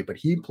against Colgate, but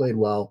he played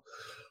well.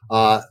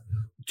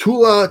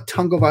 Tua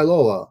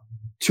Tagovailoa,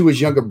 to his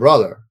younger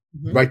brother,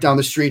 right down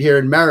the street here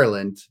in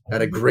Maryland,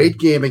 had a great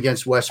game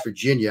against West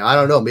Virginia. I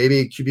don't know.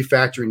 Maybe QB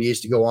Factory needs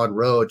to go on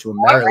road to a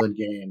Maryland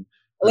game.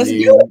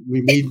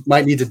 We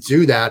might need to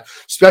do that,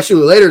 especially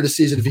later this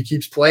season if he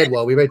keeps playing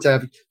well. We might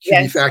have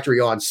QB Factory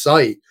on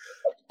site.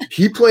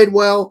 He played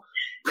well.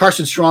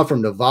 Carson Strong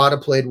from Nevada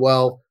played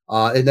well.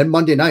 And then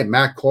Monday night,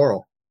 Matt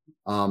Corral.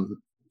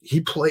 He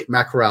played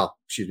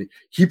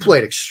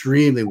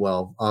extremely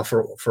well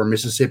for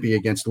Mississippi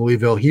against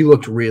Louisville. He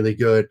looked really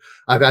good.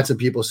 I've had some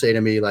people say to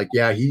me, like,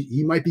 yeah,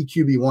 he might be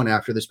QB1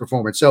 after this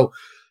performance. So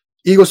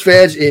Eagles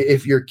fans,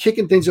 if you're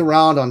kicking things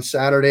around on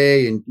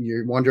Saturday and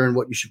you're wondering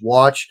what you should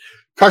watch,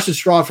 Carson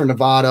Strong from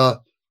Nevada,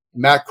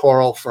 Matt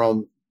Corral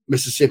from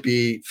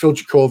Mississippi, Phil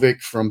Jakovic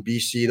from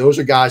BC. Those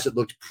are guys that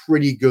looked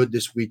pretty good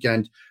this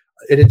weekend.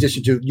 In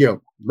addition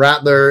to,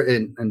 Rattler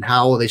and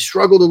Howell, they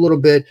struggled a little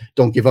bit.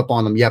 Don't give up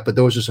on them yet, but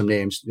those are some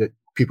names that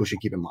people should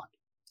keep in mind.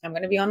 I'm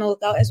going to be on the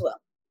lookout as well.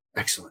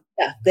 Excellent.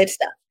 Yeah, good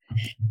stuff.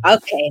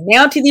 Okay,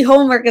 now to the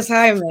homework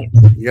assignment.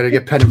 You got to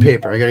get pen and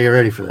paper. I got to get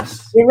ready for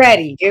this. Get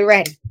ready.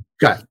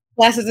 Okay.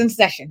 Classes in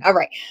session. All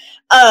right.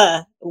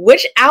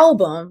 Which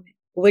album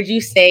would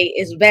you say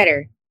is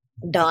better,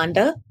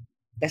 Donda,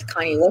 that's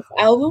Kanye West's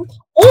album,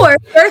 or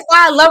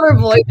Certified Lover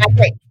Boy by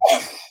Drake.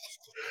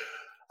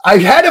 I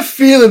had a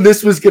feeling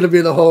this was going to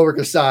be the homework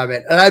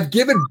assignment, and I've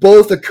given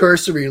both a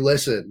cursory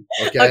listen.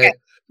 Okay.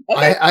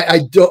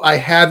 I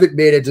haven't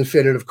made a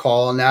definitive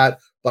call on that,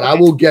 but I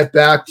will get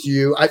back to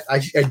you.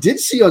 I did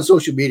see on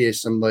social media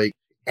some like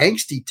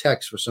angsty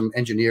texts for some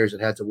engineers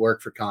that had to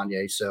work for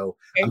Kanye. So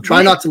I'm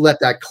trying not to let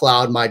that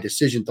cloud my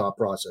decision thought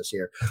process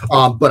here.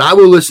 But I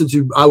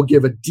will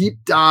give a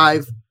deep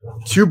dive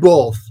to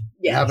both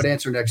and have an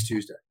answer next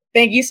Tuesday.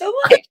 Thank you so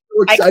much. I'm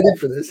so excited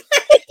for this.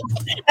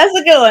 That's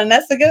a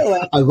good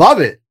one. I love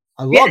it.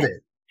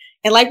 It.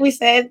 And like we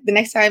said, the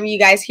next time you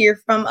guys hear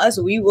from us,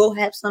 we will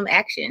have some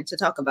action to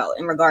talk about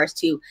in regards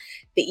to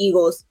the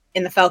Eagles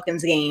and the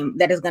Falcons game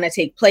that is going to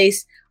take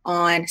place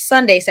on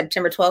Sunday,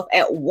 September 12th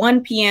at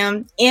 1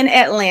 p.m. in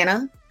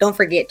Atlanta. Don't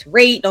forget to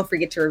rate. Don't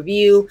forget to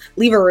review.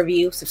 Leave a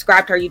review.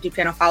 Subscribe to our YouTube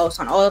channel. Follow us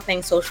on all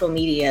things social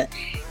media.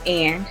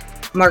 And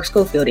Mark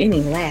Schofield,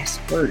 any last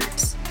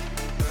words?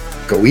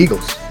 Go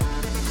Eagles.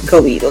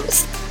 Go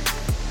Eagles.